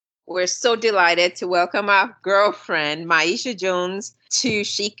We're so delighted to welcome our girlfriend, Miesha Jones, to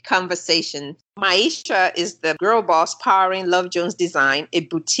Chic Conversation. Miesha is the girl boss powering Love Jones Design, a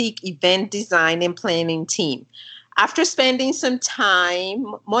boutique event design and planning team. After spending some time,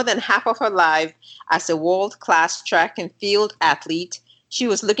 more than half of her life, as a world-class track and field athlete, she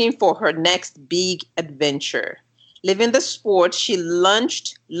was looking for her next big adventure. Living the sport, she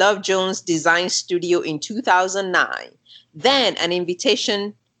launched Love Jones Design Studio in 2009, then an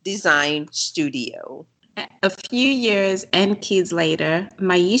invitation design studio. A few years and kids later,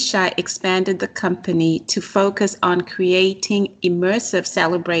 Miesha expanded the company to focus on creating immersive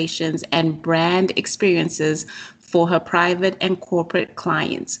celebrations and brand experiences for her private and corporate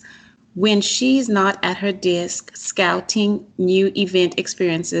clients. When she's not at her desk scouting new event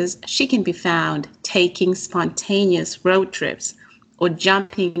experiences, she can be found taking spontaneous road trips or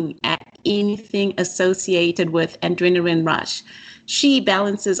jumping at anything associated with adrenaline rush. She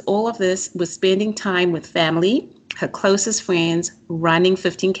balances all of this with spending time with family, her closest friends, running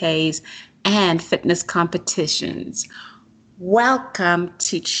 15Ks, and fitness competitions. Welcome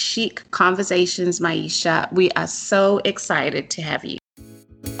to Chic Conversations, Miesha. We are so excited to have you.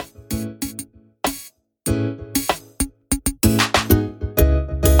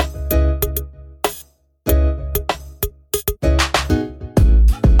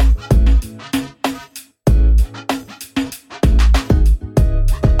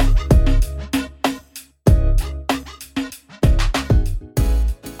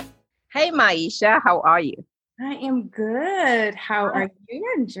 Hey, Miesha, how are you? I am good. How are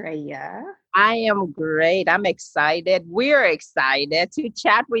you, Andrea? I am great. I'm excited. We're excited to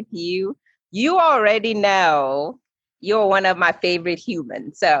chat with you. You already know you're one of my favorite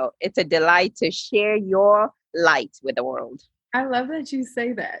humans. So it's a delight to share your light with the world. I love that you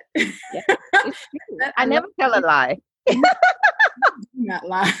say that. Yeah, it's true. I never tell a lie. Not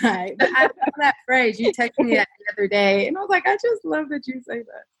lie. But I love that phrase. You texted me that the other day, and I was like, I just love that you say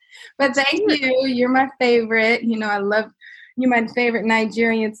that. But thank you. You're my favorite. You know, I love you're my favorite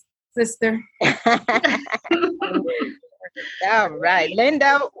Nigerian sister. All right.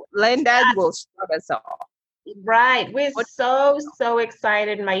 Linda will start us off. Right. We're so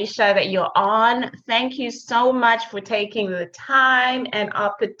excited, Miesha, that you're on. Thank you so much for taking the time and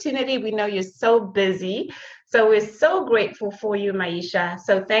opportunity. We know you're so busy. So we're so grateful for you, Miesha.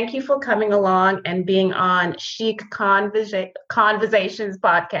 So thank you for coming along and being on Chic Conversations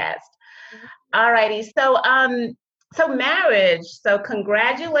podcast. All righty. So marriage. So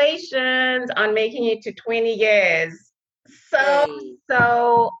congratulations on making it to 20 years.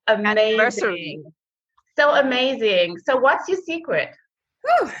 So amazing. So amazing. So what's your secret?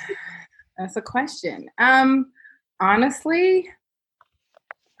 Whew, that's a question. Honestly,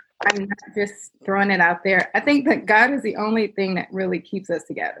 I'm not just throwing it out there. I think that God is the only thing that really keeps us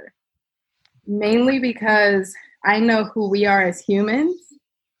together. Mainly because I know who we are as humans,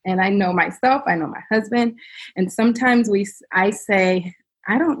 and I know myself, I know my husband, and sometimes I say,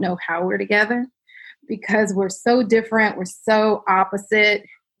 I don't know how we're together because we're so different, we're so opposite,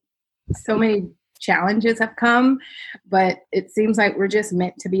 so many challenges have come, but it seems like we're just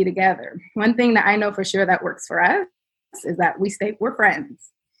meant to be together. One thing that I know for sure that works for us is that we're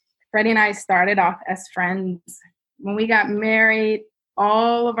friends. Freddie and I started off as friends. When we got married,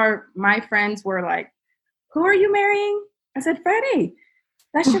 all of my friends were like, who are you marrying? I said, Freddie,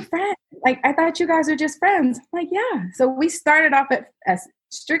 that's your friend. Like, I thought you guys were just friends. I'm like, yeah. So we started off as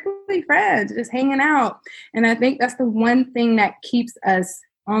strictly friends, just hanging out. And I think that's the one thing that keeps us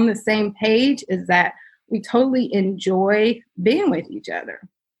on the same page is that we totally enjoy being with each other.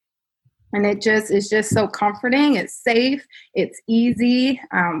 And it's just so comforting. It's safe. It's easy.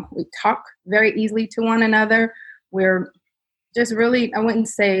 We talk very easily to one another. We're just really, I wouldn't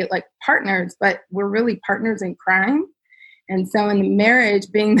say like partners, but we're really partners in crime. And so in the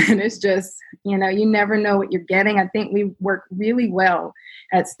marriage, being that it's just, you never know what you're getting. I think we work really well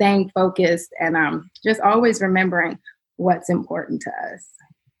at staying focused and just always remembering what's important to us.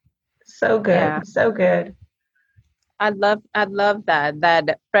 So good. Yeah. So good. I love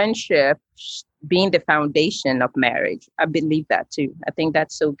that friendship being the foundation of marriage. I believe that too. I think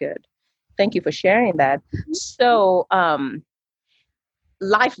that's so good. Thank you for sharing that. So,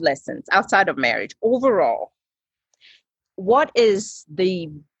 life lessons outside of marriage overall. What is the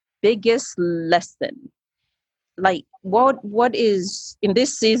biggest lesson? Like what is in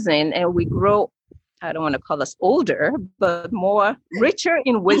this season, and we grow, I don't want to call us older, but more richer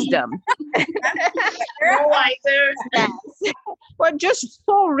in wisdom. More wiser. Yes. We're just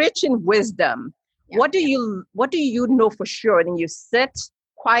so rich in wisdom. Yeah. What do you know for sure? And you sit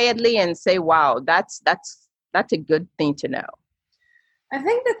quietly and say, wow, that's a good thing to know. I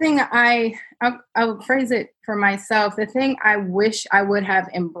think the thing I'll phrase it for myself. The thing I wish I would have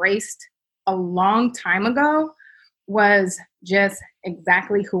embraced a long time ago was just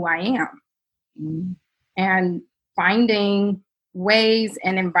exactly who I am. Mm-hmm. And finding ways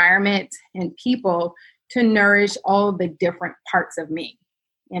and environments and people to nourish all the different parts of me.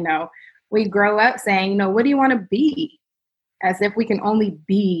 You know, we grow up saying, you know, what do you want to be? As if we can only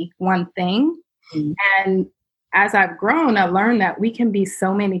be one thing. Mm-hmm. And as I've grown, I learned that we can be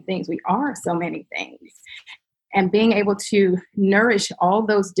so many things. We are so many things. And being able to nourish all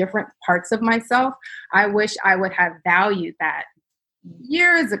those different parts of myself, I wish I would have valued that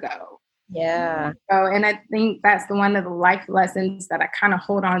years ago. Yeah. So, and I think that's one of the life lessons that I kind of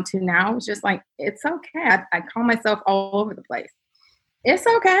hold on to now. It's just like, it's okay. I call myself all over the place. It's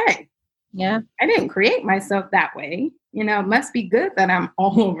okay. Yeah. I didn't create myself that way. You know, it must be good that I'm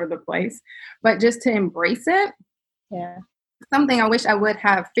all over the place. But just to embrace it, yeah, something I wish I would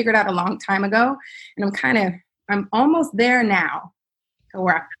have figured out a long time ago. And I'm almost there now to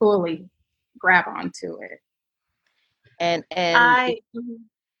where I fully grab onto it. And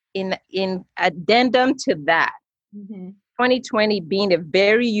in addendum to that, 2020 being a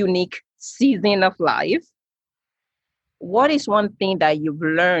very unique season of life, what is one thing that you've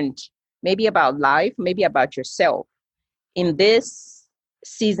learned, maybe about life, maybe about yourself, in this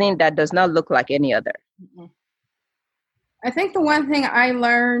season that does not look like any other? I think the one thing I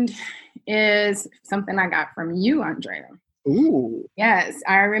learned is something I got from you, Andrea. Ooh. Yes,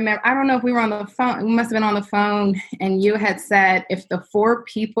 I remember. I don't know if we were on the phone. We must have been on the phone, and you had said, if the four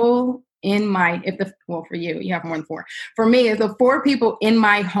people for you have more than four. For me, if the four people in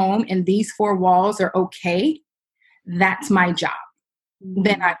my home and these four walls are okay, that's my job.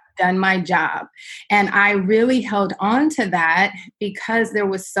 Then I've done my job. And I really held on to that because there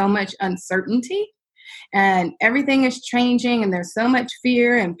was so much uncertainty and everything is changing and there's so much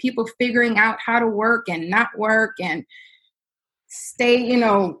fear and people figuring out how to work and not work and stay,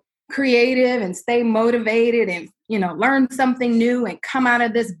 creative and stay motivated and, learn something new and come out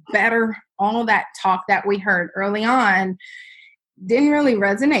of this better. All that talk that we heard early on didn't really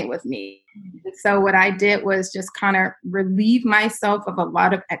resonate with me. And so what I did was just kind of relieve myself of a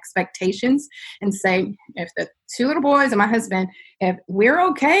lot of expectations and say, if the two little boys and my husband, if we're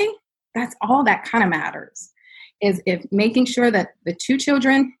okay, that's all that kind of matters. Is if making sure that the two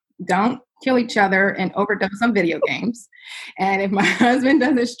children don't kill each other and overdose on video games. And if my husband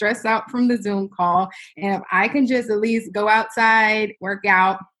doesn't stress out from the Zoom call, and if I can just at least go outside, work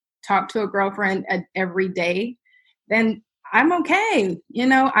out, talk to a girlfriend every day, then I'm okay.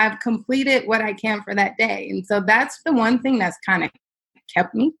 I've completed what I can for that day. And so that's the one thing that's kind of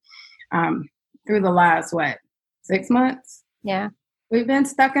kept me through the last, 6 months? Yeah. We've been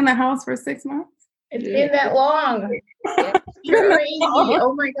stuck in the house for 6 months. It's been that long. Crazy.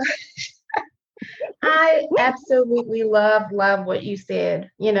 Oh my gosh. I absolutely love what you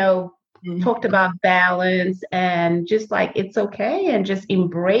said. Talked about balance and just like it's okay and just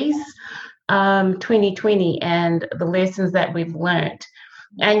embrace 2020 and the lessons that we've learned.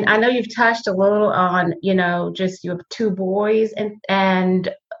 And I know you've touched a little on, just your two boys and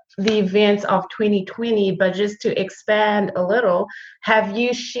the events of 2020, but just to expand a little, have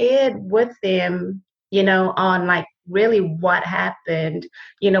you shared with them, on like really what happened,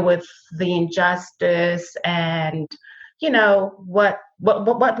 with the injustice and, what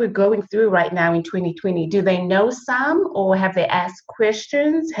we're going through right now in 2020? Do they know some, or have they asked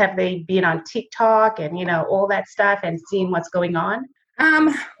questions? Have they been on TikTok and, all that stuff and seen what's going on?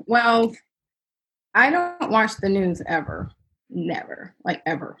 Well, I don't watch the news ever. Never, like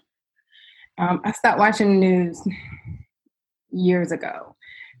ever. I stopped watching the news years ago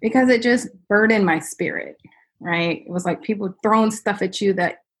because it just burdened my spirit, right? It was like people throwing stuff at you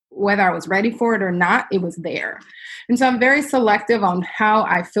that whether I was ready for it or not, it was there. And so I'm very selective on how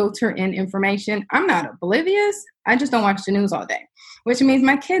I filter in information. I'm not oblivious. I just don't watch the news all day, which means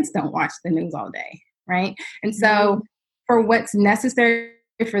my kids don't watch the news all day, right? And so for what's necessary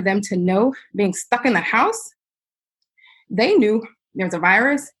for them to know, being stuck in the house, they knew there's a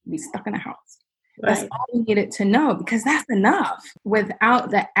virus, be stuck in the house. Right. That's all we needed to know because that's enough without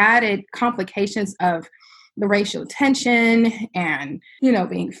the added complications of the racial tension and,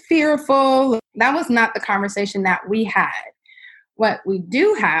 being fearful. That was not the conversation that we had. What we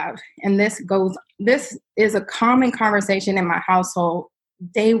do have, and this is a common conversation in my household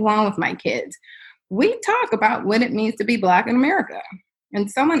day one with my kids. We talk about what it means to be Black in America.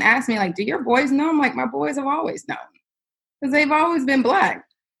 And someone asked me, like, do your boys know? I'm like, my boys have always known because they've always been Black.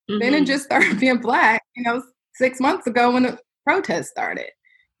 They didn't just start being Black, 6 months ago when the protest started.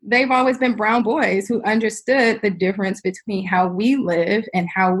 they've always been brown boys who understood the difference between how we live and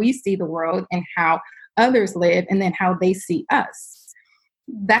how we see the world and how others live and then how they see us.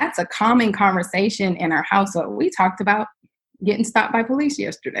 That's a common conversation in our household. We talked about getting stopped by police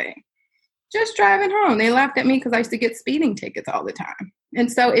yesterday. Just driving home. They laughed at me because I used to get speeding tickets all the time. And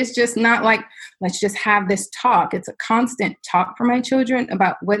so it's just not like, let's just have this talk. It's a constant talk for my children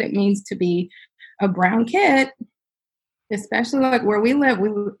about what it means to be a brown kid, especially like where we live. We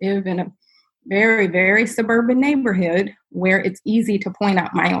live in a very, very suburban neighborhood where it's easy to point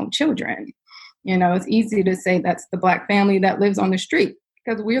out my own children. You know, it's easy to say that's the Black family that lives on the street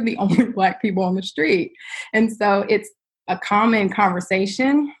because we're the only Black people on the street. And so it's a common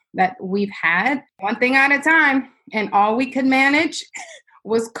conversation that we've had, one thing at a time, and all we could manage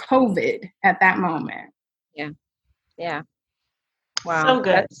was COVID at that moment. Yeah. Wow. So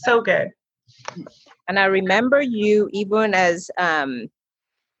good. So good. And I remember you even as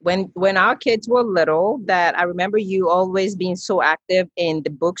when our kids were little, that I remember you always being so active in the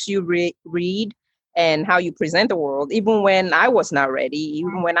books you read and how you present the world, even when I was not ready,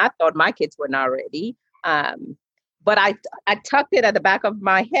 even when I thought my kids were not ready. But I tucked it at the back of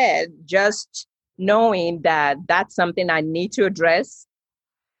my head, just knowing that that's something I need to address,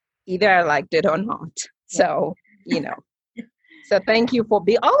 either I liked it or not. So, so thank you for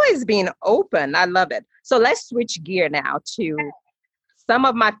always being open. I love it. So let's switch gear now to some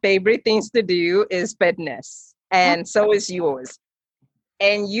of my favorite things to do is fitness. And so is yours.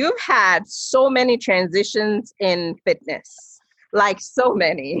 And you've had so many transitions in fitness, like so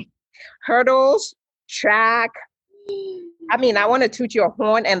many hurdles, track. I mean, I want to toot your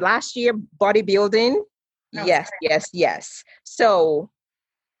horn. And last year, bodybuilding. Yes. So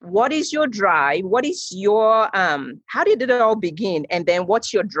what is your drive? What is your, how did it all begin? And then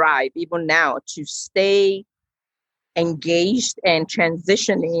what's your drive even now to stay engaged and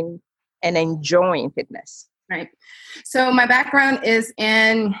transitioning and enjoying fitness? Right. So my background is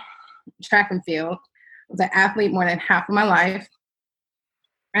in track and field. I was an athlete more than half of my life.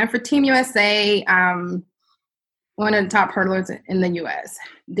 And for Team USA, one of the top hurdlers in the U.S.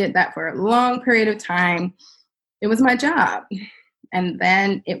 Did that for a long period of time. It was my job. And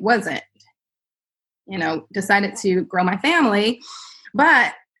then it wasn't. Decided to grow my family.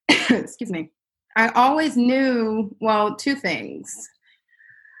 But, excuse me, I always knew, well, two things.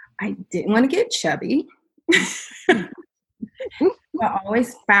 I didn't want to get chubby. I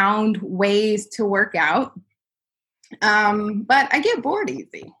always found ways to work out. But I get bored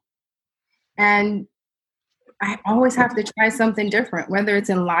easy. And I always have to try something different, whether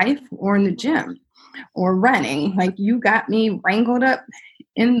it's in life or in the gym or running. Like you got me wrangled up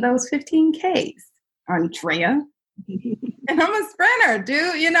in those 15Ks, Andrea. And I'm a sprinter,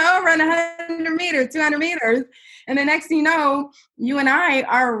 dude. Run 100 meters, 200 meters. And the next thing you know, you and I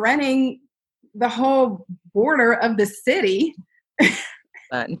are running the whole border of the city.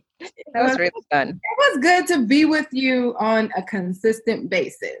 Fun. That was really fun. It was good to be with you on a consistent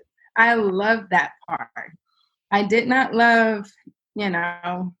basis. I love that part. I did not love,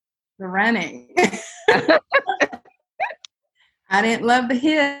 the running. I didn't love the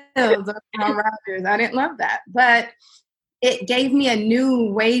hills of Mount Rogers. I didn't love that. But it gave me a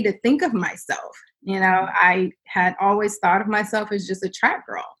new way to think of myself. I had always thought of myself as just a track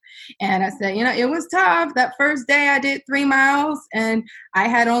girl. And I said, it was tough. That first day I did 3 miles and I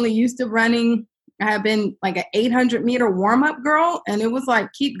had only used to running. I had been like an 800-meter warm-up girl. And it was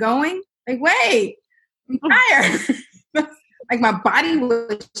like, keep going. Like, wait, I'm tired. Like my body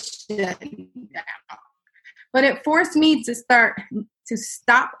was shutting down. But it forced me to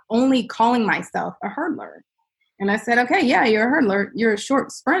stop only calling myself a hurdler. And I said, okay, yeah, you're a hurdler. You're a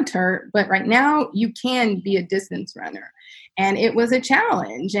short sprinter, but right now you can be a distance runner. And it was a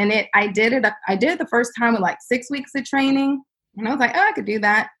challenge. And I did it the first time with like 6 weeks of training. And I was like, oh, I could do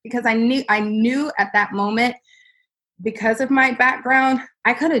that. Because I knew at that moment, because of my background,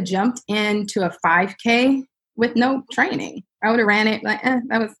 I could have jumped into a 5K with no training. I would have ran it like,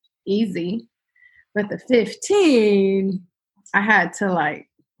 that was easy. But the 15, I had to like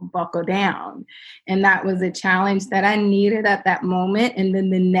buckle down. And that was a challenge that I needed at that moment. And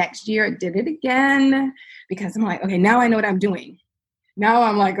then the next year I did it again because I'm like, okay, now I know what I'm doing. Now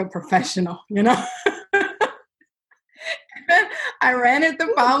I'm like a professional, I ran it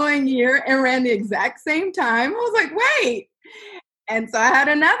the following year and ran the exact same time. I was like, wait. And so I had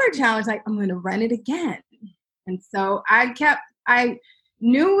another challenge, like, I'm going to run it again. And so I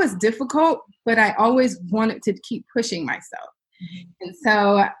knew it was difficult, but I always wanted to keep pushing myself. And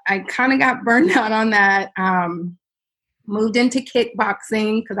so I kind of got burned out on that moved into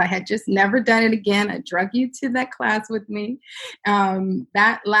kickboxing because I had just never done it again. I drug you to that class with me.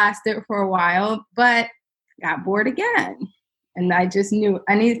 That lasted for a while, but got bored again. And I just knew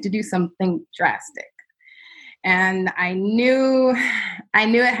I needed to do something drastic. And I knew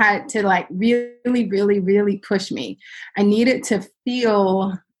it had to like really, really, really push me. I needed to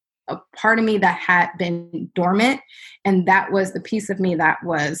feel a part of me that had been dormant. And that was the piece of me that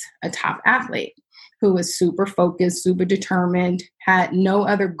was a top athlete who was super focused, super determined, had no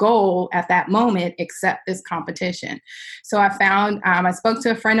other goal at that moment except this competition. So I found, I spoke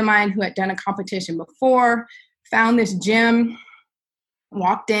to a friend of mine who had done a competition before, found this gym,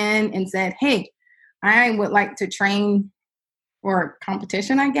 walked in and said, hey, I would like to train for a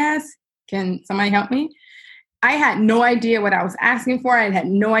competition, I guess. Can somebody help me? I had no idea what I was asking for. I had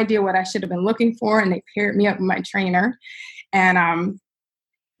no idea what I should have been looking for. And they paired me up with my trainer. And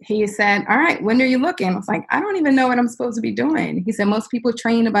he said, all right, when are you looking? I was like, I don't even know what I'm supposed to be doing. He said, most people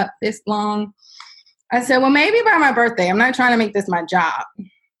train about this long. I said, well, maybe by my birthday. I'm not trying to make this my job.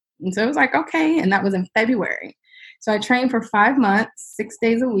 And so it was like, okay. And that was in February. So I trained for 5 months, 6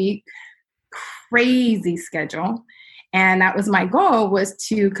 days a week, crazy schedule. And that was my goal, was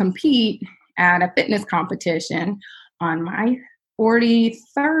to compete at a fitness competition on my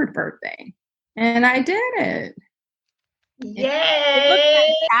 43rd birthday. And I did it.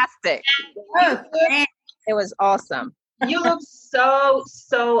 Yay! Fantastic. It was awesome. You look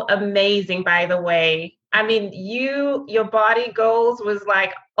so amazing, by the way. I mean, your body goals was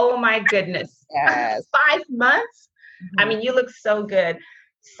like, oh my goodness. Yes. 5 months? Mm-hmm. I mean, you look so good.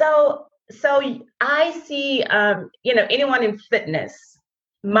 So I see, anyone in fitness,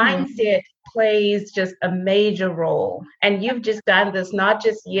 mindset plays just a major role. And you've just done this, not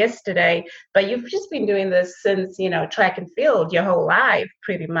just yesterday, but you've just been doing this since, track and field your whole life,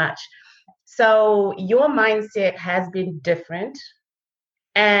 pretty much. So your mindset has been different.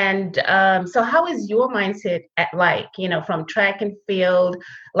 And so how is your mindset from track and field,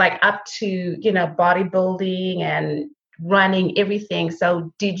 like up to, bodybuilding and running, everything?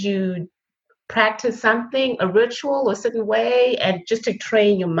 So did you practice something, a ritual or a certain way, and just to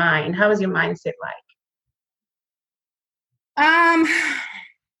train your mind? How is your mindset like?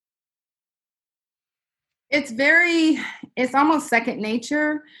 It's almost second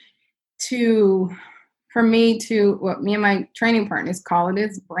nature for me to, what me and my training partners call it,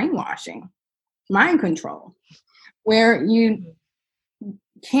 is brainwashing, mind control, where you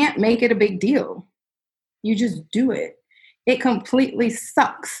can't make it a big deal. You just do it. It completely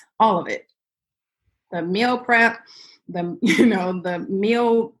sucks, all of it. The meal prep, the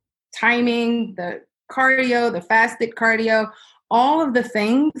meal timing, the cardio, the fasted cardio, all of the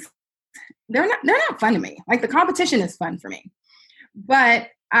things, they're not fun to me. Like, the competition is fun for me. But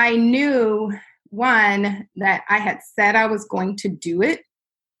I knew, one, that I had said I was going to do it.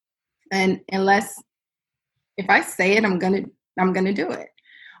 And if I say it, I'm going to do it.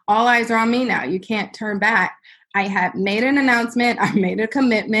 All eyes are on me now. You can't turn back. I had made an announcement. I made a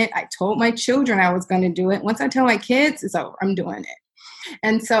commitment. I told my children I was going to do it. Once I tell my kids, it's over. I'm doing it.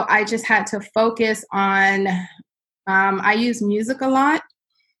 And so I just had to focus on, I use music a lot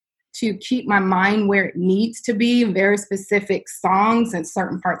to keep my mind where it needs to be, very specific songs and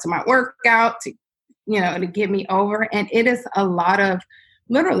certain parts of my workout to get me over. And it is a lot of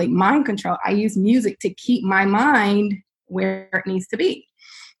literally mind control. I use music to keep my mind where it needs to be.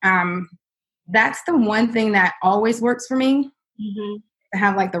 That's the one thing that always works for me. Mm-hmm. To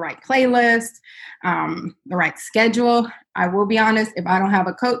have like the right playlist, the right schedule. I will be honest, if I don't have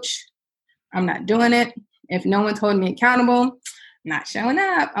a coach, I'm not doing it. If no one's holding me accountable, I'm not showing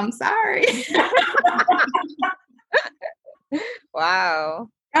up. I'm sorry. Wow.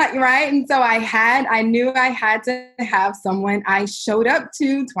 Right. And so I knew I had to have someone I showed up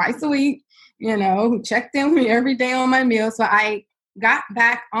to twice a week, who checked in with me every day on my meal. So I got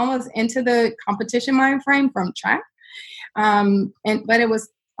back almost into the competition mind frame from track. But it was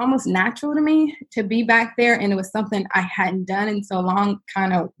almost natural to me to be back there. And it was something I hadn't done in so long,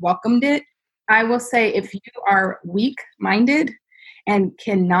 kind of welcomed it. I will say, if you are weak-minded and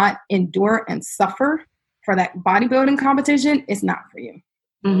cannot endure and suffer for that bodybuilding competition, it's not for you.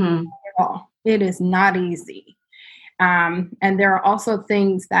 Mm-hmm. At all. It is not easy. And there are also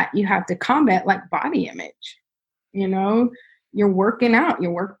things that you have to combat, like body image. You're working out,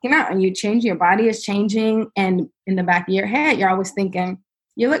 and you change, your body is changing. And in the back of your head, you're always thinking,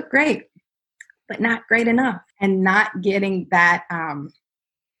 you look great, but not great enough. And not getting that,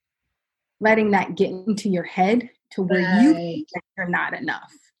 letting that get into your head to where you think that you're not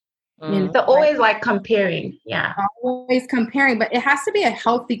enough. So always like comparing. Yeah. Always comparing, but it has to be a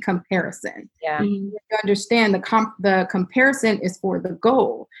healthy comparison. Yeah. You understand the comparison is for the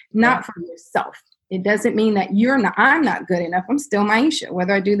goal, not for yourself. It doesn't mean that I'm not good enough. I'm still Miesha,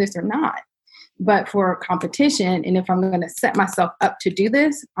 whether I do this or not. But for competition, and if I'm going to set myself up to do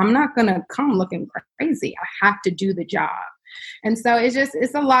this, I'm not going to come looking crazy. I have to do the job. And so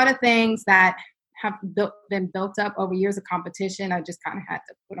it's a lot of things that have been built up over years of competition. I just kind of had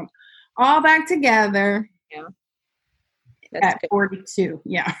to put them all back together. Yeah. At 42.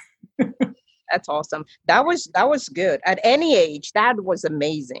 Yeah. That's awesome. That was good. At any age, that was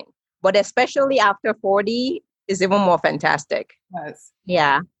amazing. But especially after 40 is even more fantastic. Yes.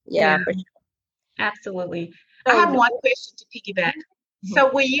 Yeah. Yeah. For sure. Absolutely. I have one question to piggyback.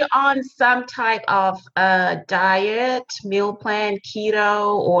 So were you on some type of diet, meal plan,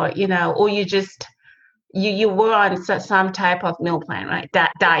 keto, or, or you just, you were on some type of meal plan, right?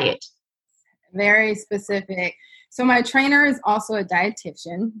 Diet. Very specific. So my trainer is also a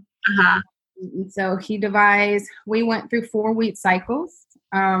dietitian. Uh-huh. So we went through 4-week cycles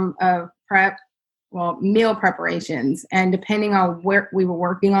of meal preparations. And depending on where we were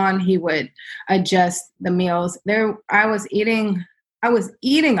working on, he would adjust the meals. I was eating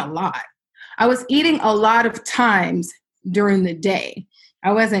a lot. I was eating a lot of times during the day.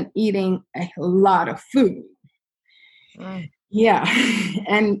 I wasn't eating a lot of food. Yeah.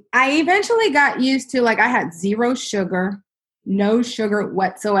 And I eventually got used to, I had 0 sugar, no sugar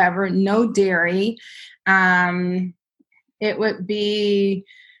whatsoever, no dairy. It would be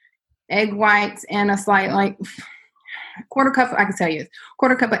egg whites and a slight, quarter cup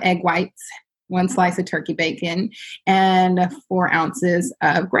of egg whites, 1 slice of turkey bacon, and 4 ounces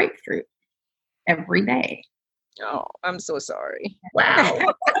of grapefruit every day. Oh, I'm so sorry.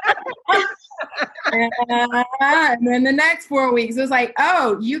 Wow. And then the next 4 weeks, it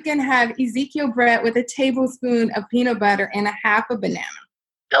was you can have Ezekiel bread with a tablespoon of peanut butter and a half a banana.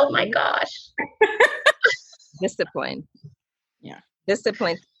 Oh my gosh. Discipline. Yeah.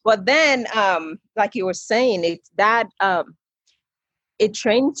 Discipline. But then, like you were saying, it's that it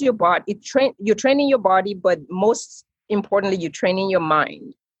trains your body. You're training your body, but most importantly, you're training your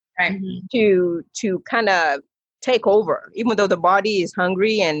mind, right? To kind of take over, even though the body is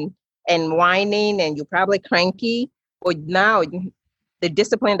hungry and whining and you're probably cranky. But now the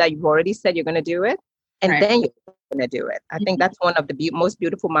discipline that you've already said you're going to do it, and then you're going to do it. I think that's one of the most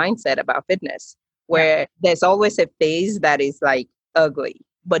beautiful mindset about fitness, where there's always a phase that is ugly,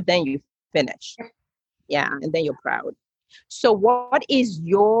 but then you finish. Yeah. And then you're proud. So what is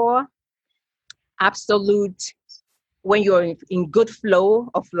your absolute, when you're in good flow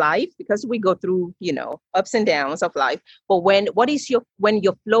of life, because we go through, ups and downs of life, but when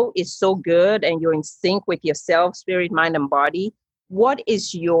your flow is so good and you're in sync with yourself, spirit, mind, and body, what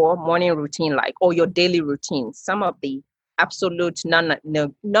is your morning routine like, or your daily routine? Some of the absolute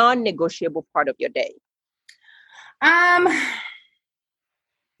non-negotiable part of your day.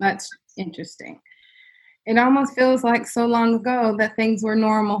 That's interesting. It almost feels like so long ago that things were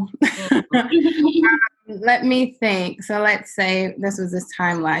normal. Let me think. So let's say this was this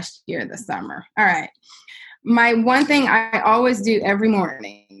time last year, the summer. All right. My one thing I always do every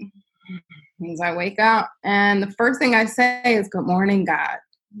morning is I wake up and the first thing I say is, "Good morning, God."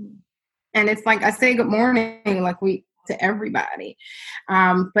 And it's I say good morning to everybody.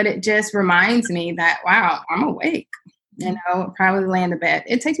 But it just reminds me that, wow, I'm awake. Probably lay in the bed.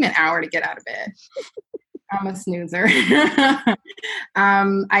 It takes me an hour to get out of bed. I'm a snoozer.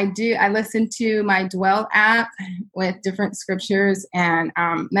 I listen to my Dwell app with different scriptures and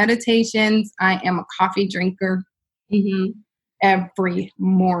meditations. I am a coffee drinker every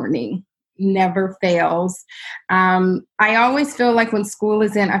morning. Never fails. I always feel like when school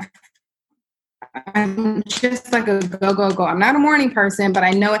is in, I'm just like a go. I'm not a morning person, but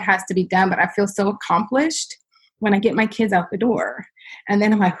I know it has to be done. But I feel so accomplished when I get my kids out the door. And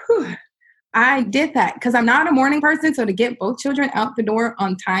then I'm like, whew, I did that, because I'm not a morning person. So to get both children out the door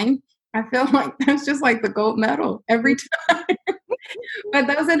on time, I feel like that's just like the gold medal every time. But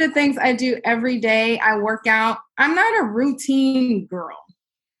those are the things I do every day. I work out. I'm not a routine girl.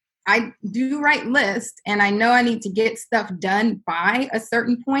 I do write lists, and I know I need to get stuff done by a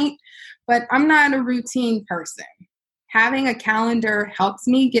certain point, but I'm not a routine person. Having a calendar helps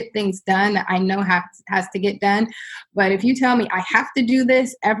me get things done that I know has to get done. But if you tell me I have to do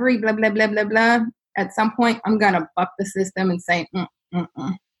this every blah, blah, blah, blah, blah, at some point, I'm going to buck the system and say,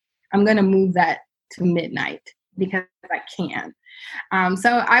 I'm going to move that to midnight because I can.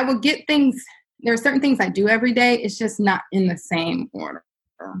 So I will get things. There are certain things I do every day. It's just not in the same order.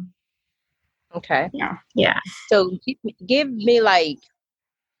 Okay. Yeah. Yeah. So give me like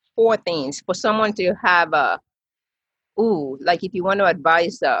 4 things for someone to have like if you want to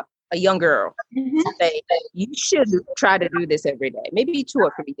advise a young girl, say, you should try to do this every day, maybe 2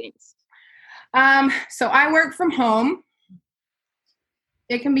 or 3 things. So I work from home.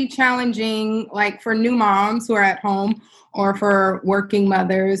 It can be challenging, like for new moms who are at home, or for working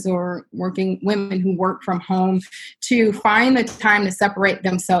mothers or working women who work from home, to find the time to separate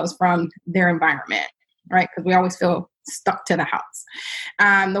themselves from their environment, right? Because we always feel stuck to the house.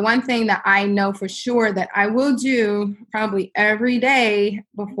 The one thing that I know for sure that I will do probably every day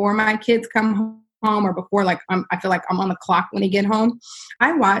before my kids come home, or before I feel like I'm on the clock when they get home,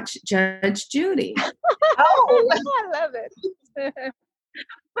 I watch Judge Judy. Oh, I love it.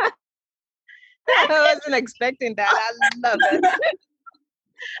 I wasn't expecting that. I love it.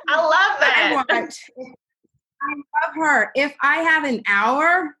 I love that. I love her. If I have an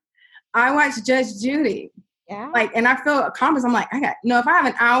hour, I watch Judge Judy. Yeah. And I feel accomplished. I'm like, if I have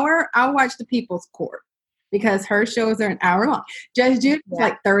an hour, I'll watch the People's Court, because her shows are an hour long. Judge Judy is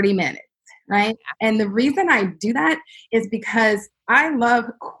like 30 minutes, right? Yeah. And the reason I do that is because I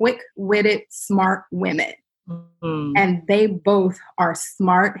love quick-witted, smart women. Mm-hmm. And they both are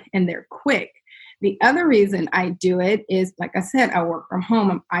smart and they're quick. The other reason I do it is, like I said, I work from home.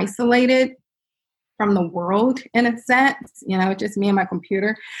 I'm isolated from the world in a sense, just me and my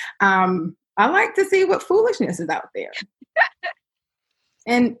computer. I like to see what foolishness is out there.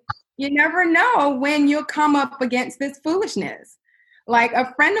 And you never know when you'll come up against this foolishness. Like,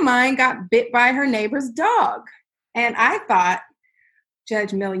 a friend of mine got bit by her neighbor's dog. And I thought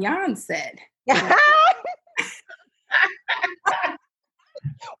Judge Millian said.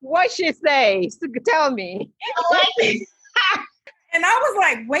 What she say? Tell me. And I was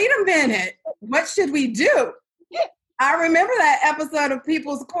like, wait a minute. What should we do? I remember that episode of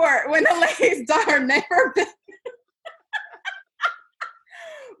People's Court when the lady's daughter never been.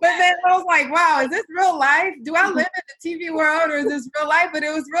 But then I was like, wow, is this real life? Do I live in the TV world, or is this real life? But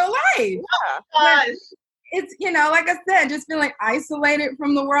it was real life. Yeah. It's, like I said, just feeling isolated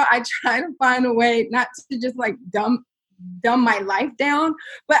from the world. I try to find a way not to just like dumb my life down,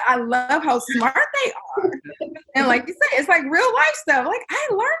 but I love how smart they are. And like you say, it's like real life stuff. Like, I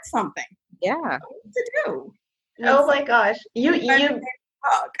learned something. Yeah. What to do. Oh my gosh. You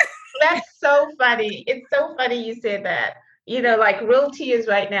that's so funny. It's so funny you said that. Like real tears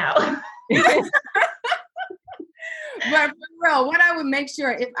right now. But for real, what I would make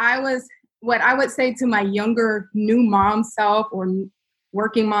sure, what I would say to my younger new mom self or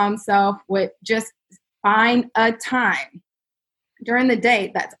working mom self, would just find a time during the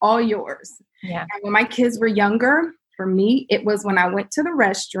day that's all yours. Yeah. And when my kids were younger, for me, it was when I went to the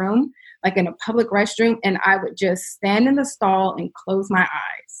restroom, like in a public restroom, and I would just stand in the stall and close my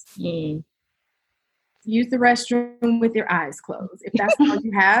eyes. Mm. Use the restroom with your eyes closed. If that's all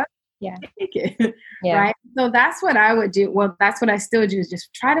you have, take it. Yeah. Right? So that's what I would do. Well, that's what I still do, is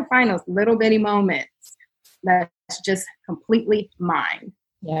just try to find those little bitty moments that's just completely mine.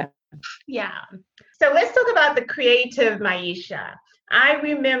 Yeah. Yeah. So let's talk about the creative Miesha. I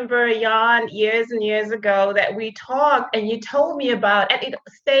remember, Jan, years and years ago that we talked, and you told me about, and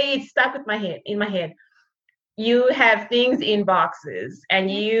it stuck with in my head. You have things in boxes,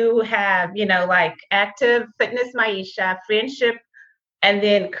 and you have, like active fitness Miesha, friendship, and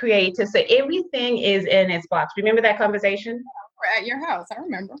then creative. So everything is in its box. Remember that conversation? We're at your house. I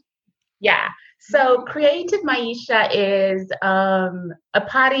remember. Yeah. So creative Miesha is a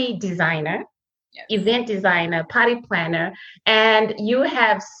party designer, event designer, party planner, and you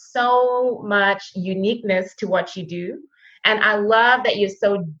have so much uniqueness to what you do. And I love that you're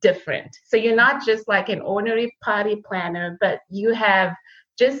so different. So you're not just like an ordinary party planner, but you have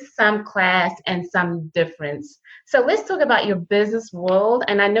just some class and some difference. So let's talk about your business world.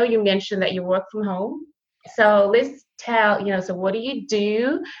 And I know you mentioned that you work from home. So let's tell, so what do you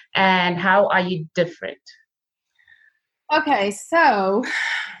do and how are you different? Okay, so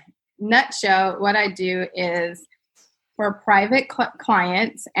nutshell, what I do is for private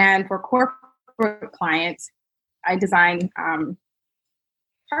clients and for corporate clients, I design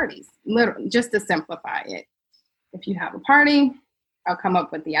parties, literally, just to simplify it. If you have a party, I'll come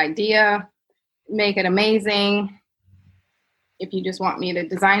up with the idea, make it amazing. If you just want me to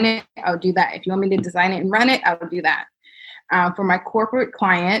design it, I'll do that. If you want me to design it and run it, I will do that. For my corporate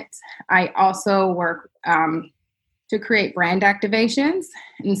clients, I also work to create brand activations.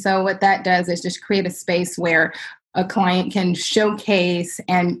 And so what that does is just create a space where a client can showcase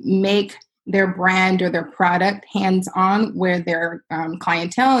and make their brand or their product hands-on, where their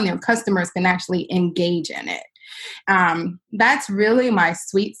clientele and their customers can actually engage in it. That's really my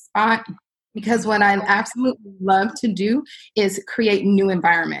sweet spot. because what I absolutely love to do is create new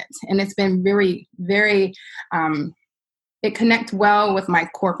environments. And it's been very, very, it connects well with my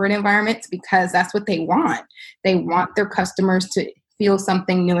corporate environments because that's what they want. They want their customers to feel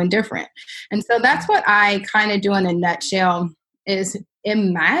something new and different. And so that's what I kind of do in a nutshell is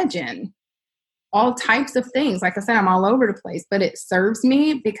imagine all types of things. Like I said, I'm all over the place, but it serves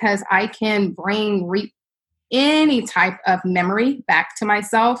me because I can bring any type of memory back to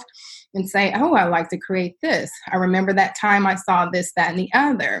myself and say, oh, I like to create this. I remember that time I saw this, that, and the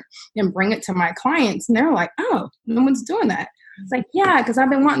other, and bring it to my clients. And they're like, oh, no one's doing that. It's like, yeah, because I've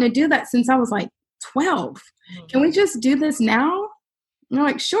been wanting to do that since I was like 12. Can we just do this now? And they're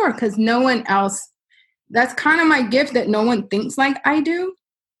like, sure, because no one else, that's kind of my gift that no one thinks like I do.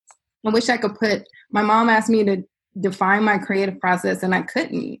 I wish I could my mom asked me to define my creative process and I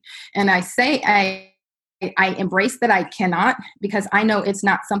couldn't. And I say I embrace that I cannot because I know it's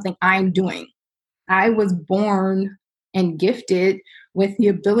not something I'm doing. I was born and gifted with the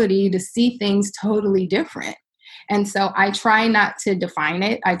ability to see things totally different. And so I try not to define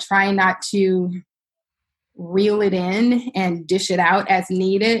it. I try not to reel it in and dish it out as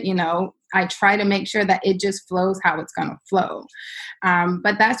needed. I try to make sure that it just flows how it's going to flow.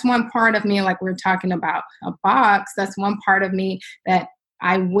 But that's one part of me, like we're talking about a box, that's one part of me that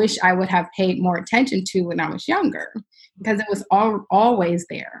I wish I would have paid more attention to when I was younger because it was always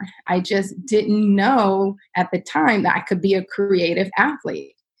there. I just didn't know at the time that I could be a creative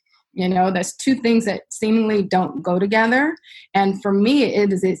athlete. There's two things that seemingly don't go together. And for me,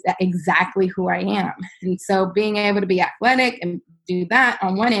 it is exactly who I am. And so being able to be athletic and do that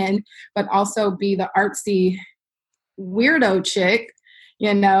on one end, but also be the artsy weirdo chick,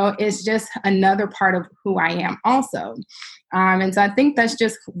 is just another part of who I am also. And so I think that's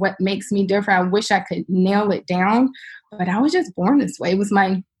just what makes me different. I wish I could nail it down, but I was just born this way.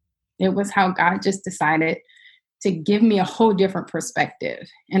 It was how God just decided to give me a whole different perspective.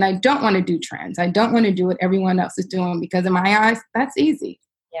 And I don't want to do trends. I don't want to do what everyone else is doing because in my eyes, that's easy.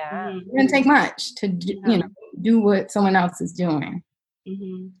 Yeah. It doesn't take much to do what someone else is doing.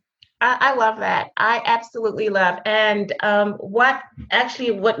 Mm-hmm. I love that. I absolutely love. And what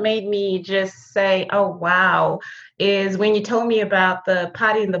made me just say, oh, wow, is when you told me about the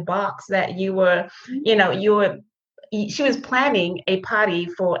potty in the box that she was planning a party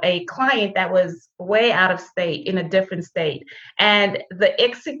for a client that was way out of state, in a different state. And the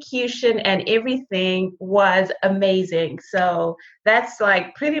execution and everything was amazing. So that's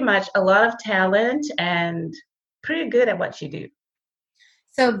like pretty much a lot of talent and pretty good at what you do.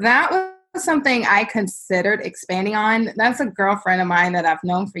 So that was something I considered expanding on. That's a girlfriend of mine that I've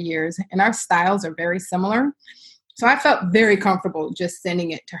known for years, and our styles are very similar. So I felt very comfortable just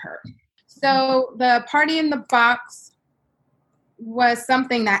sending it to her. So the party in the box was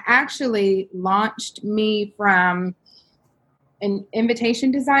something that actually launched me from an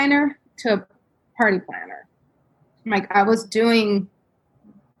invitation designer to a party planner. Like I was doing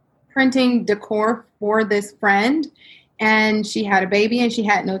printing decor for this friend, and she had a baby and she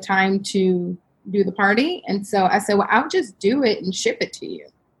had no time to do the party. And so I said, well, I'll just do it and ship it to you.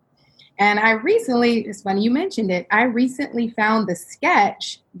 And it's funny you mentioned it, I recently found the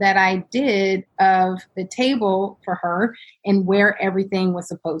sketch that I did of the table for her and where everything was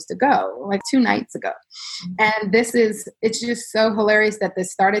supposed to go, like 2 nights ago. And it's just so hilarious that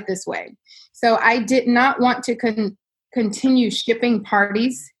this started this way. So I did not want to continue shipping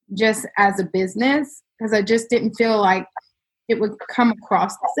parties just as a business because I just didn't feel like it would come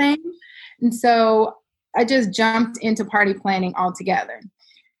across the same. And so I just jumped into party planning altogether.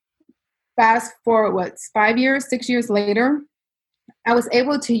 Fast forward, 6 years later, I was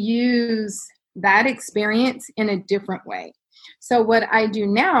able to use that experience in a different way. So what I do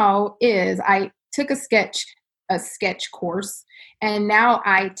now is I took a sketch course, and now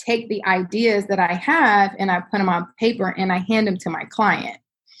I take the ideas that I have and I put them on paper and I hand them to my client.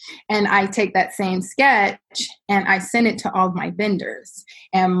 And I take that same sketch and I send it to all of my vendors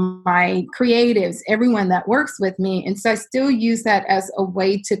and my creatives, everyone that works with me. And so I still use that as a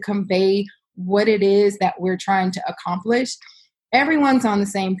way to convey what it is that we're trying to accomplish. Everyone's on the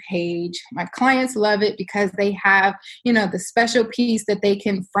same page. My clients love it because they have, the special piece that they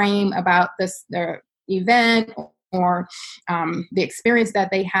can frame about their event or the experience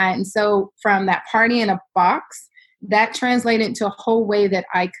that they had. And so from that party in a box, that translated into a whole way that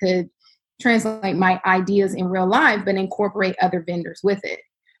I could translate my ideas in real life, but incorporate other vendors with it.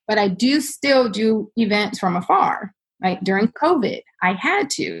 But I do still do events from afar. Like during COVID, I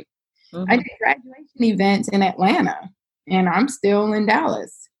had to. Mm-hmm. I did graduation events in Atlanta, and I'm still in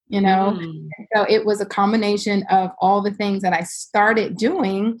Dallas. you know? So it was a combination of all the things that I started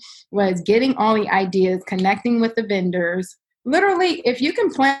doing was getting all the ideas, connecting with the vendors. Literally, if you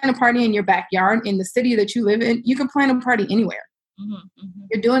can plan a party in your backyard in the city that you live in, you can plan a party anywhere.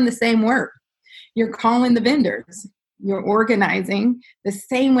 You're doing the same work. You're calling the vendors. You're organizing the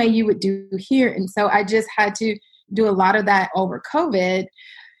same way you would do here. And so I just had to do a lot of that over COVID.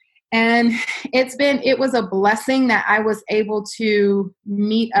 And it was a blessing that I was able to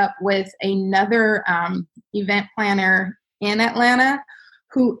meet up with another event planner in Atlanta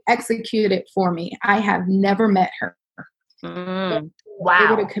who executed for me. I have never met her. Wow.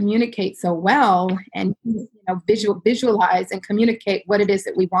 Able to communicate so well and visualize and communicate what it is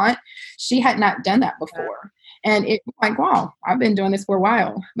that we want. She had not done that before. And it's like, wow, I've been doing this for a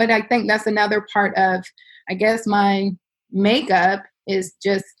while. But I think that's another part of, I guess, my makeup is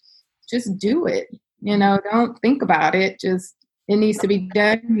just do it. Don't think about it. Just, it needs to be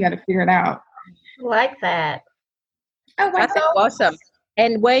done. You got to figure it out. I like that. That's awesome.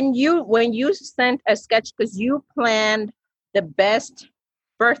 And when you sent a sketch, because you planned the best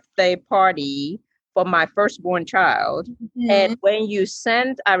birthday party for my firstborn child. And when you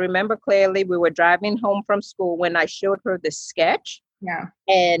sent, I remember clearly, we were driving home from school when I showed her the sketch. Yeah.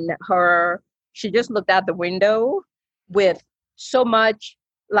 And she just looked out the window with so much,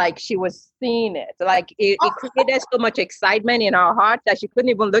 like she was seeing it. Like it created so much excitement in her heart that she couldn't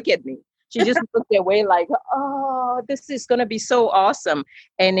even look at me. She just looked away like, oh, this is going to be so awesome.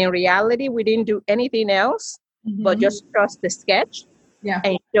 And in reality, we didn't do anything else but just trust the sketch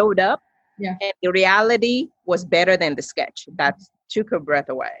and showed up. Yeah. And the reality was better than the sketch. That took her breath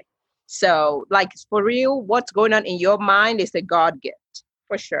away. So, like, for real, what's going on in your mind is a God gift,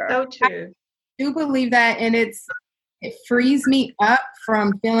 for sure. So true. I do believe that. And it frees me up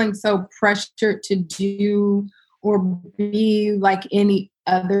from feeling so pressured to do or be like any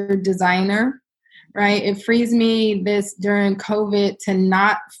other designer, right? It frees me during COVID to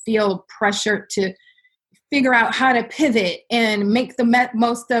not feel pressured to figure out how to pivot and make the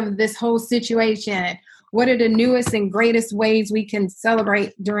most of this whole situation. What are the newest and greatest ways we can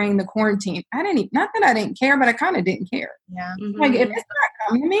celebrate during the quarantine? Not that I didn't care, but I kind of didn't care. Yeah. Like, if it's not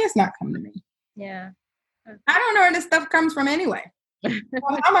coming to me, it's not coming to me. Yeah. I don't know where this stuff comes from anyway.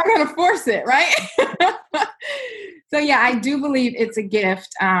 Well, how am I going to force it, right? So, yeah, I do believe it's a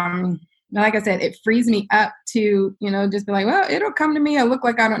gift. Like I said, it frees me up to, just be like, well, it'll come to me. I look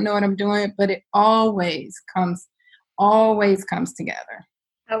like I don't know what I'm doing, but it always comes together.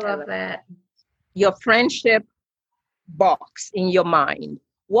 I love that. Your friendship box in your mind.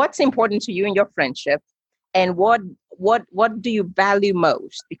 What's important to you in your friendship? And what do you value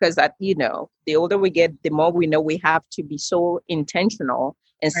most? Because the older we get, the more we know we have to be so intentional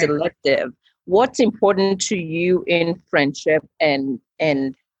and selective. What's important to you in friendship and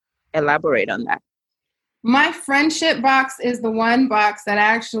elaborate on that? My friendship box is the one box that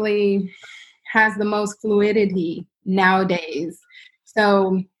actually has the most fluidity nowadays.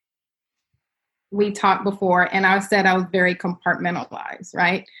 So we talked before, and I said I was very compartmentalized,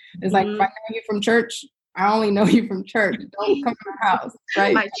 right? It's like, if I know you from church, I only know you from church. Don't come to my house,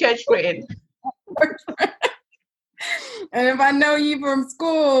 right? My church friend. And if I know you from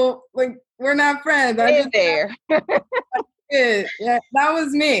school, like, we're not friends. There. Yeah, that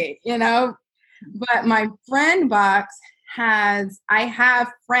was me, But my friend box I have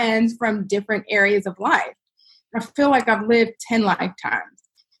friends from different areas of life. I feel like I've lived 10 lifetimes.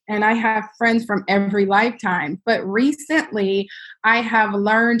 And I have friends from every lifetime. But recently, I have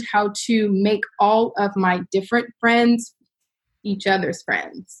learned how to make all of my different friends each other's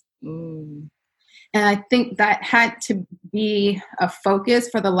friends. And I think that had to be a focus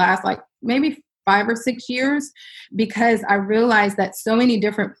for the last, maybe 5 or 6 years, because I realized that so many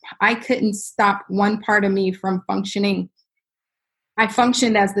I couldn't stop one part of me from functioning. I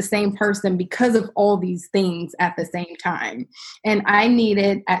functioned as the same person because of all these things at the same time. And I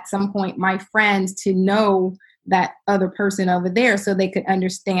needed at some point my friends to know that other person over there so they could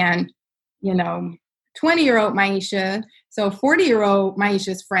understand, 20-year-old Miesha. So 40-year-old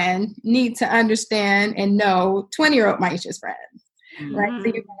Miesha's friend need to understand and know 20-year-old Miesha's friends. Right?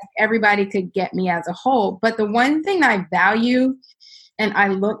 So everybody could get me as a whole. But the one thing I value and I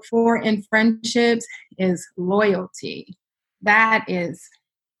look for in friendships is loyalty. That is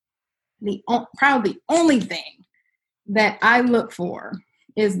probably the only thing that I look for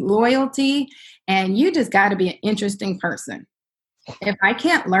is loyalty. And you just got to be an interesting person. If I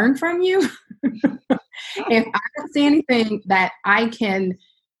can't learn from you, if I don't see anything that I can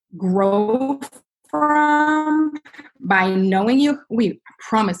grow from by knowing you, we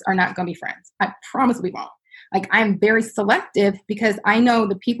promise are not going to be friends. I promise we won't. Like, I'm very selective because I know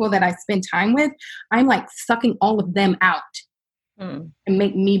the people that I spend time with, I'm like sucking all of them out and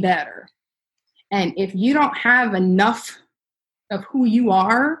make me better. And if you don't have enough of who you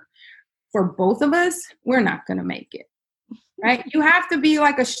are for both of us, we're not going to make it. Right? You have to be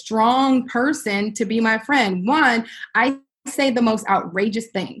like a strong person to be my friend. One, I say the most outrageous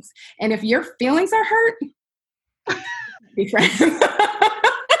things. And if your feelings are hurt, be friends.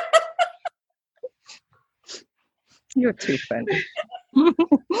 You're too funny.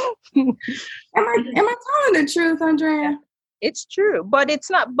 Am I telling the truth, Andrea? It's true, but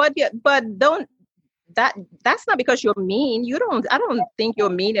it's not. But don't. That's not because you're mean. I don't think you're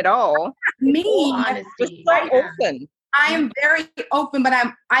mean at all. Mean. Honesty. You're so open. I am very open, but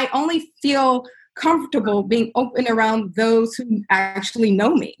I only feel comfortable being open around those who actually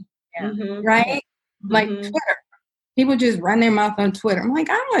know me. Yeah. Right? Like Twitter. People just run their mouth on Twitter. I'm like,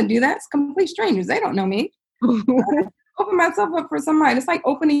 I don't want to do that. It's complete strangers. They don't know me. Open myself up for somebody. It's like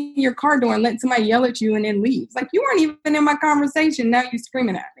opening your car door and letting somebody yell at you and then leave. It's like, you weren't even in my conversation. Now you're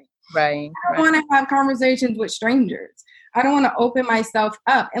screaming at me. Right. I don't want to have conversations with strangers. I don't want to open myself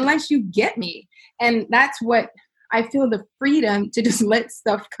up unless you get me. And that's what I feel, the freedom to just let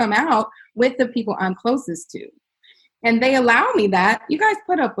stuff come out with the people I'm closest to. And they allow me that. You guys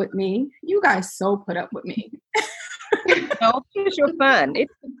put up with me. You guys so put up with me. No, it's your fun.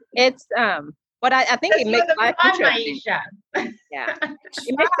 It's but I think it makes life interesting. Yeah.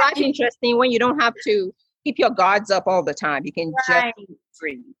 It makes life interesting when you don't have to keep your guards up all the time. You can just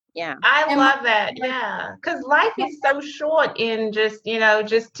breathe. Yeah. I love that. Yeah. Because life is so short in just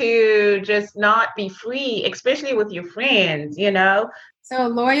to not be free, especially with your friends, So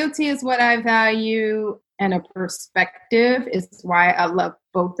loyalty is what I value, and a perspective is why I love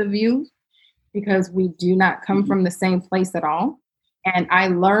both of you, because we do not come from the same place at all. And I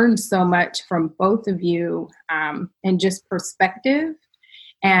learned so much from both of you, and just perspective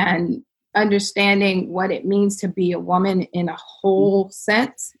and understanding what it means to be a woman in a whole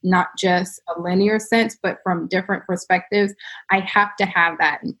sense, not just a linear sense, but from different perspectives. I have to have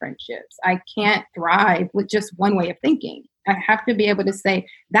that in friendships. I can't thrive with just one way of thinking. I have to be able to say,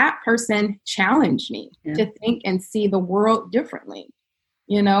 that person challenged me to think and see the world differently.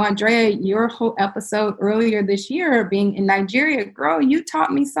 Andrea, your whole episode earlier this year being in Nigeria, girl, you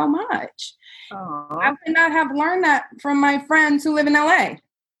taught me so much. Aww. I could not have learned that from my friends who live in LA.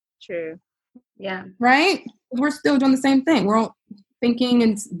 True. Yeah. Right? We're still doing the same thing. We're all thinking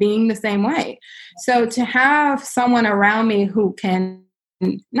and being the same way. So to have someone around me who can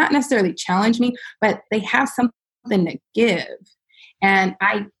not necessarily challenge me, but they have something to give. And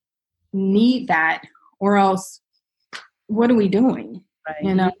I need that, or else what are we doing?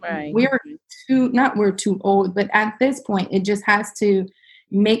 Right. We're too old, but at this point, it just has to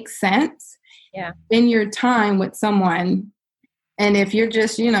make sense. Yeah. In your time with someone. And if you're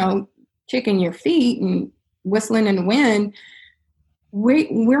just, kicking your feet and whistling in the wind,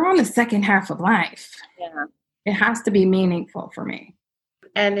 we're on the second half of life. Yeah. It has to be meaningful for me.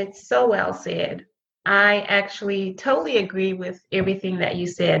 And it's so well said. I actually totally agree with everything that you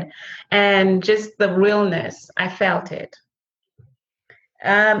said, and just the realness. I felt it.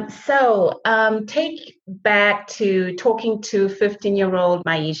 Take back to talking to 15-year-old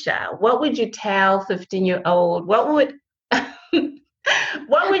Miesha. What would you tell 15-year-old? What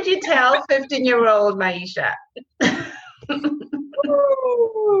would you tell 15-year-old Miesha?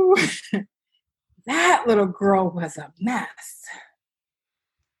 Ooh, that little girl was a mess.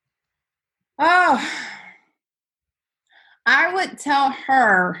 Oh, I would tell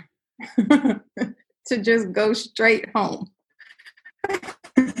her to just go straight home.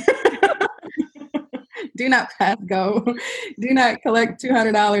 Do not pass go. Do not collect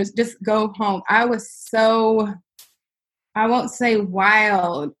 $200. Just go home. I was so, I won't say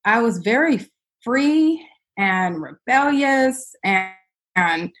wild. I was very free and rebellious, and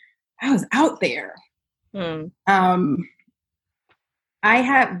I was out there. I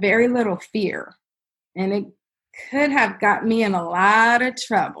had very little fear, and it could have got me in a lot of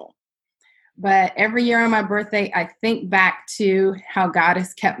trouble. But every year on my birthday, I think back to how God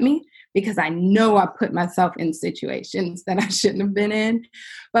has kept me, because I know I put myself in situations that I shouldn't have been in.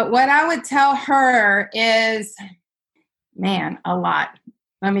 But what I would tell her is, man, a lot.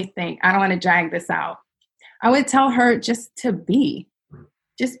 Let me think. I don't want to drag this out. I would tell her just to be.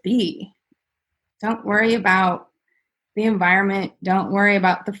 Just be. Don't worry about the environment. Don't worry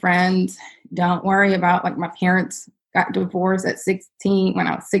about the friends. Don't worry about, like, my parents got divorced at 16 when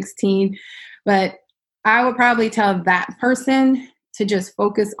I was 16. But I would probably tell that person to just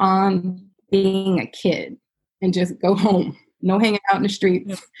focus on being a kid and just go home. No hanging out in the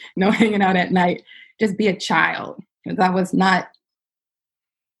streets. No hanging out at night. just be a child, because I was not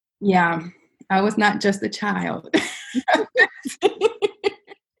just a child.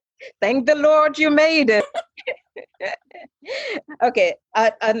 Thank the Lord you made it. Okay.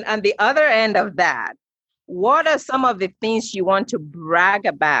 On the other end of that, what are some of the things you want to brag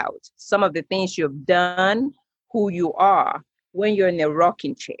about? Some of the things you've done, who you are when you're in a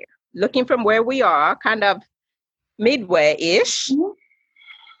rocking chair? Looking from where we are, kind of midway-ish,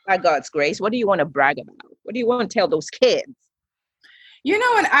 by God's grace, what do you want to brag about? What do you want to tell those kids? You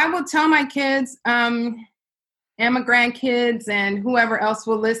know what I will tell my kids, and my grandkids and whoever else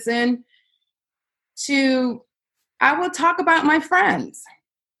will listen I will talk about my friends.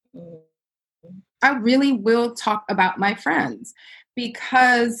 I really will talk about my friends,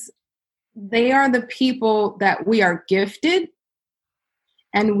 because they are the people that we are gifted,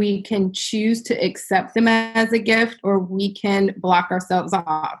 and we can choose to accept them as a gift, or we can block ourselves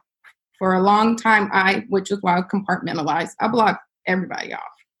off. For a long time, which is why I compartmentalized, I blocked everybody off.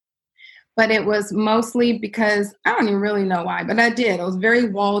 But it was mostly because I don't even really know why, but I did. I was very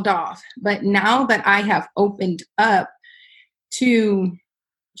walled off. But now that I have opened up to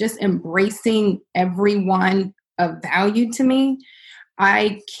just embracing everyone of value to me,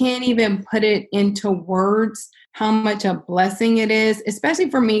 I can't even put it into words how much a blessing it is, especially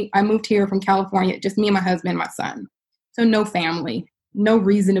for me. I moved here from California, just me and my husband and my son. So no family, no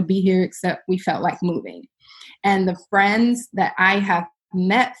reason to be here except we felt like moving. And the friends that I have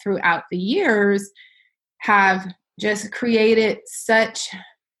met throughout the years have just created such,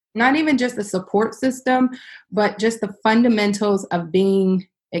 not even just a support system, but just the fundamentals of being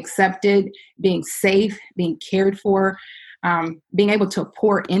accepted, being safe, being cared for, being able to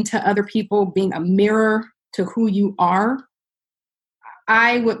pour into other people, being a mirror to who you are.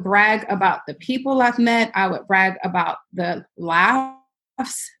 I would brag about the people I've met. I would brag about the laughs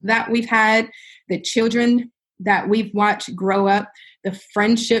that we've had, the children that we've watched grow up, the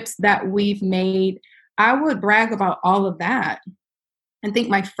friendships that we've made. I would brag about all of that. I think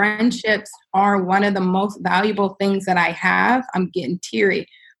my friendships are one of the most valuable things that I have. I'm getting teary.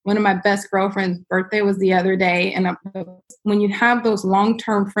 One of my best girlfriend's birthday was the other day. And when you have those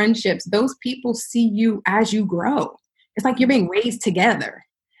long-term friendships, those people see you as you grow. It's like you're being raised together,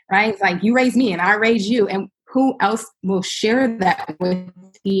 right? It's like you raise me and I raise you. And who else will share that with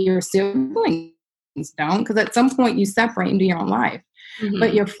your siblings? Don't, because at some point you separate and do your own life. Mm-hmm.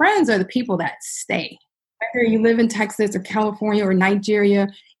 But your friends are the people that stay. Whether you live in Texas or California or Nigeria,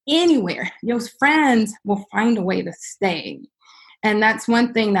 anywhere, those friends will find a way to stay. And that's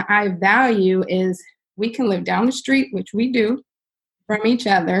one thing that I value is we can live down the street, which we do, from each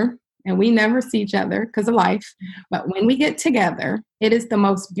other, and we never see each other because of life. But when we get together, it is the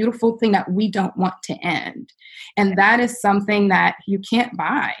most beautiful thing that we don't want to end. And that is something that you can't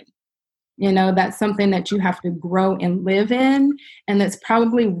buy. You know, that's something that you have to grow and live in. And that's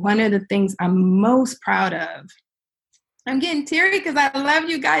probably one of the things I'm most proud of. I'm getting teary because I love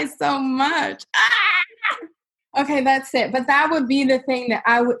you guys so much. Okay, that's it. But that would be the thing that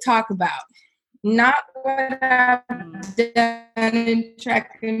I would talk about. Not what I've done in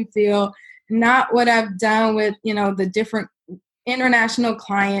track and field, not what I've done with, you know, the different international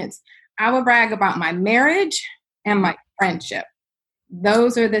clients. I would brag about my marriage and my friendship.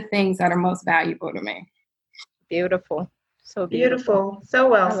 Those are the things that are most valuable to me. Beautiful. So beautiful. So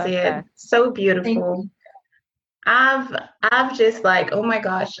well said. So beautiful. I've just like, oh my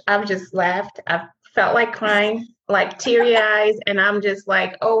gosh, I've just laughed. I've felt like crying, like teary eyes. And I'm just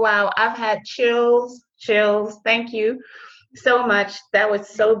like, oh, wow, I've had chills. Thank you so much. That was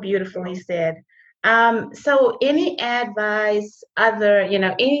so beautifully said. So any advice,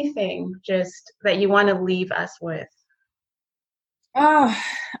 anything just that you want to leave us with? Oh,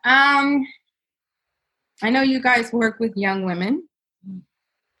 I know you guys work with young women,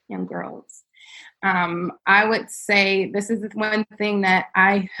 young girls. I would say this is one thing that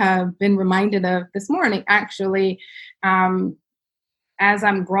I have been reminded of this morning, actually. As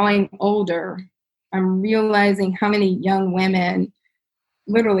I'm growing older, I'm realizing how many young women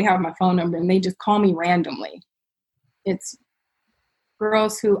literally have my phone number and they just call me randomly. It's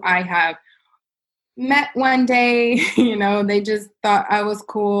girls who I have met one day, you know, they just thought I was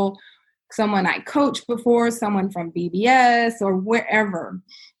cool. Someone I coached before, someone from BBS or wherever.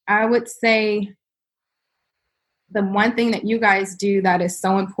 I would say the one thing that you guys do that is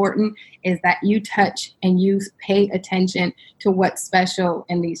so important is that you touch and you pay attention to what's special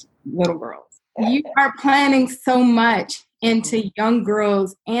in these little girls. You are planning so much into young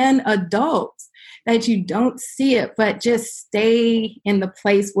girls and adults that you don't see it, but just stay in the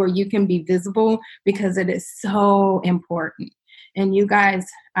place where you can be visible because it is so important. And you guys,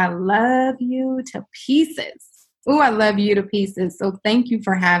 I love you to pieces. Oh, I love you to pieces. So thank you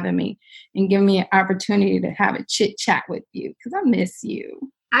for having me and giving me an opportunity to have a chit chat with you because I miss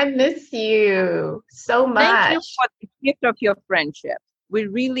you. I miss you so much. Thank you for the gift of your friendship. We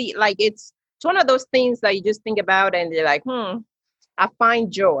really like it's one of those things that you just think about and you're like, I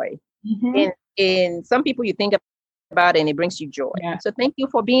find joy. In some people you think about and it brings you joy. Yeah. So thank you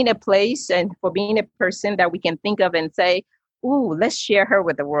for being a place and for being a person that we can think of and say, ooh, let's share her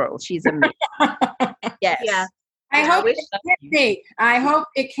with the world. She's amazing. Yes. Yeah. I hope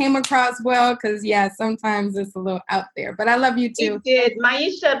it came across well because, sometimes it's a little out there. But I love you too. You did.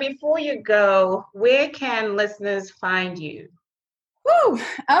 Miesha, before you go, where can listeners find you? Woo.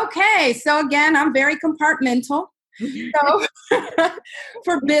 Okay. So again, I'm very compartmental. So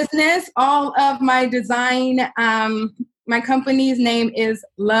for business, all of my design, my company's name is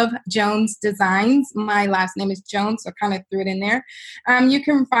Love Jones Designs. My last name is Jones, so kind of threw it in there. You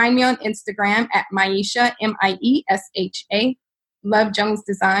can find me on Instagram at Miesha, Miesha, Love Jones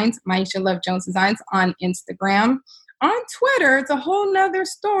Designs, Miesha Love Jones Designs on Instagram. On Twitter, it's a whole nother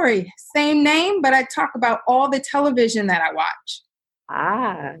story. Same name, but I talk about all the television that I watch.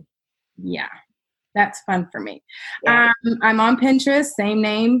 Yeah. That's fun for me. Yeah. I'm on Pinterest, same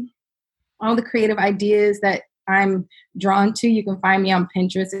name. All the creative ideas that I'm drawn to, you can find me on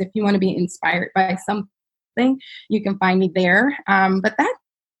Pinterest. If you want to be inspired by something, you can find me there. But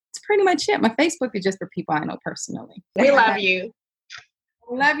that's pretty much it. My Facebook is just for people I know personally. We love you.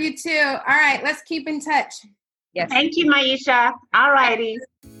 Love you too. All right, let's keep in touch. Yes. Thank you, Miesha. All righty.